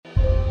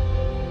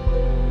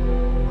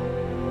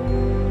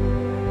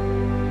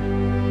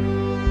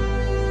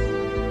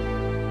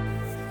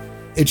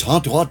It's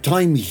Heart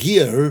Time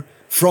here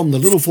from the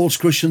Little Falls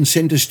Christian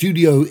Center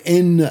studio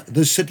in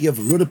the city of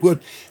Roodepoort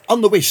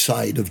on the west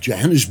side of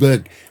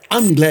Johannesburg.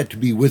 I'm glad to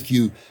be with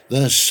you.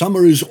 The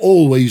summer is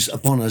always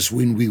upon us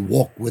when we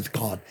walk with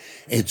God.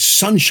 It's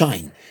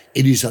sunshine.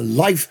 It is a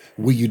life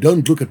where you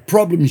don't look at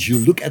problems, you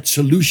look at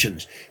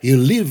solutions. You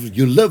live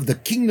the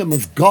kingdom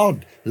of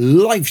God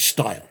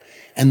lifestyle.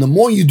 And the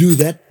more you do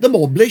that, the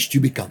more blessed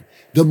you become.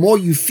 The more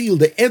you feel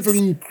the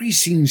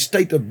ever-increasing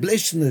state of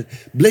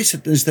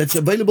blessedness that's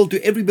available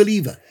to every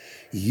believer.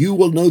 You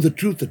will know the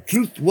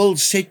truth will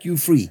set you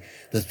free.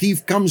 The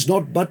thief comes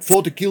not but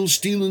for to kill,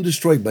 steal, and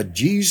destroy. But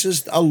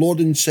Jesus, our Lord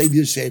and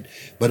Savior, said,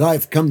 but I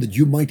have come that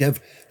you might have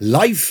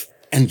life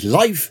and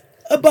life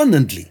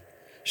abundantly.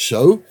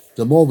 So,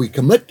 the more we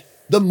commit,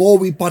 the more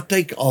we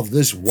partake of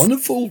this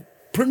wonderful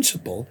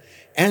principle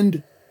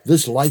and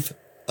this life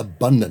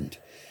abundant.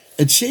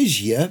 It says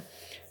here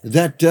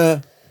that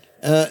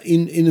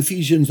in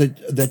Ephesians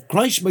that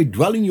Christ may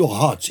dwell in your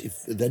hearts,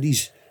 that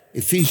is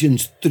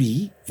Ephesians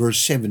 3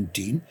 verse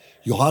 17,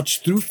 your hearts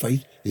through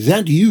faith,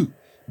 that you,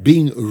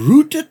 being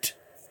rooted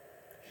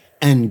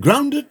and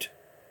grounded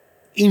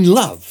in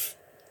love,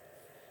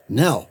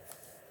 now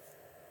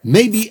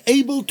may be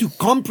able to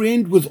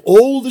comprehend with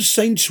all the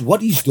saints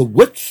what is the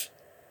width,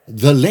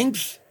 the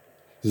length,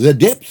 the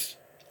depth,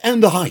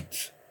 and the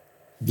height.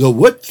 The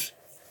width,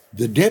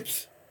 the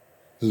depth,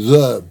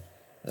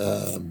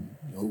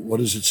 what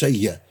does it say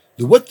here?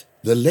 The width,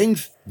 the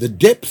length, the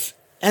depth,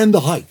 and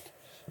the height.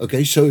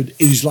 Okay, so it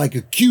is like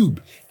a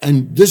cube,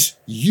 and this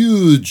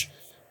huge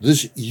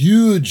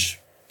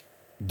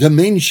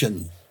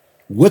dimension,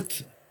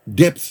 width,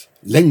 depth,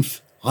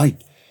 length,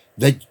 height,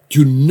 that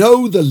you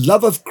know the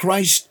love of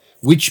Christ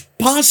which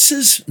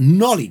passes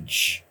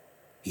knowledge.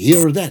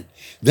 Hear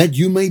that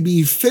you may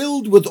be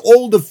filled with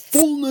all the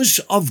fullness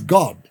of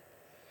God.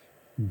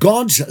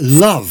 God's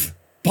love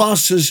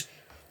passes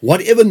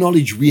whatever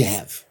knowledge we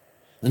have.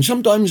 And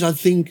sometimes I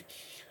think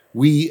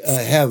we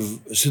have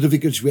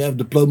certificates, we have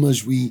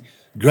diplomas, we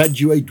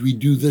graduate, we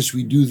do this,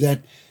 we do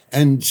that,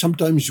 and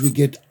sometimes we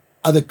get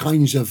other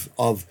kinds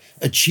of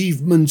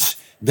achievements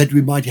that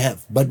we might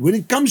have. But when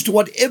it comes to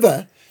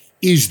whatever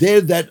is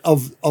there that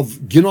of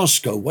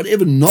ginosko,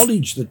 whatever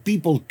knowledge that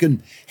people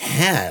can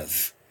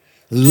have,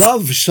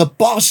 love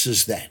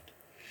surpasses that.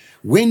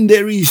 When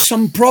there is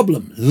some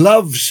problem,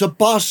 love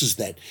surpasses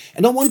that.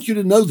 And I want you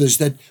to know this,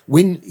 that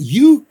when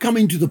you come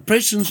into the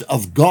presence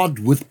of God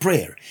with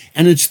prayer,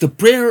 and it's the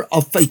prayer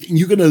of faith, and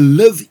you're going to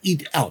live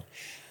it out,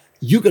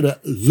 you're going to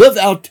live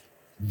out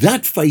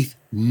that faith,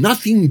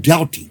 nothing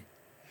doubting.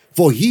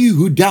 For he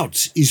who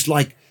doubts is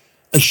like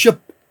a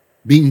ship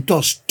being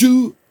tossed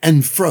to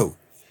and fro.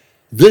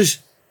 This,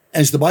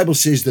 as the Bible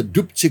says, the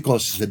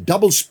duptsikos, the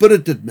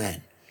double-spirited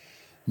man,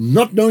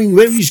 not knowing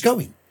where he's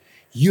going.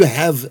 You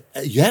have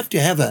to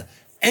have a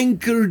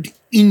anchored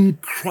in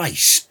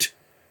Christ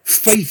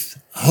faith,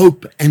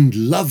 hope, and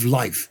love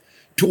life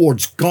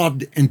towards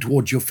God and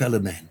towards your fellow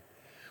man.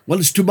 Well,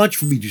 it's too much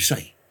for me to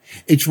say.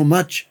 It's too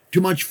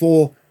much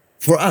for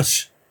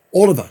us,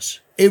 all of us,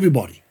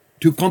 everybody,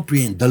 to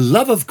comprehend the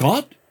love of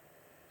God.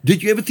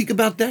 Did you ever think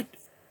about that?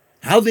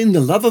 How then the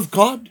love of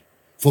God?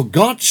 For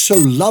God so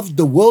loved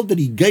the world that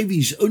he gave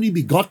his only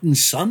begotten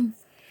Son,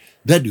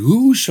 that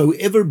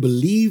whosoever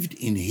believed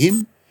in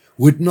him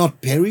would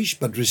not perish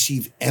but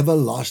receive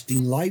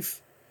everlasting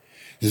life.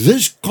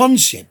 This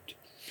concept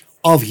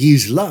of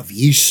his love,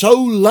 he so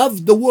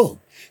loved the world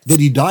that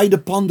he died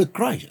upon the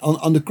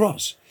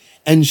cross.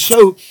 And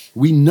so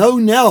we know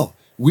now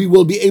we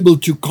will be able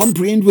to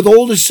comprehend with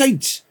all the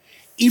saints.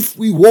 If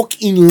we walk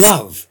in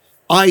love,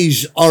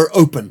 eyes are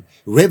open,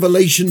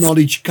 revelation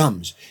knowledge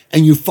comes,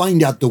 and you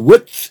find out the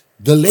width,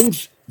 the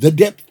length, the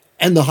depth,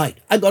 and the height.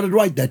 I got it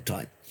right that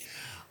time.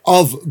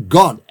 Of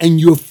God, and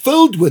you're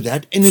filled with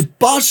that, and it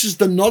passes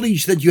the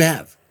knowledge that you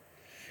have.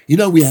 You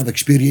know, we have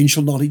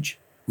experiential knowledge,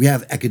 we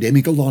have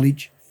academical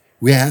knowledge,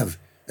 we have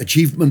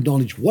achievement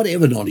knowledge,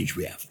 whatever knowledge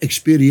we have,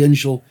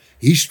 experiential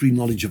history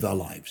knowledge of our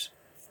lives.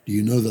 Do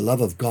you know the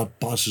love of God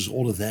passes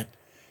all of that?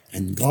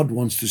 And God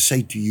wants to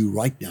say to you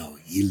right now,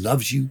 he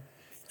loves you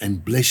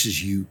and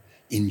blesses you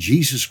in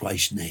Jesus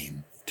Christ's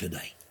name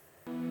today.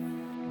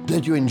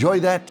 Did you enjoy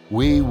that?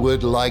 We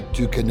would like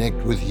to connect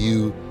with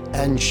you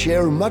and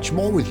share much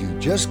more with you.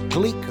 Just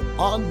click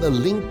on the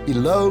link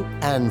below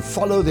and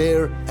follow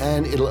there,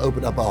 and it'll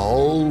open up a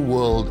whole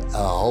world,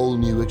 a whole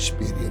new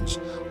experience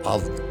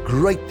of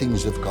great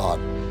things of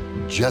God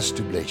just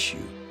to bless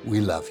you.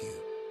 We love you.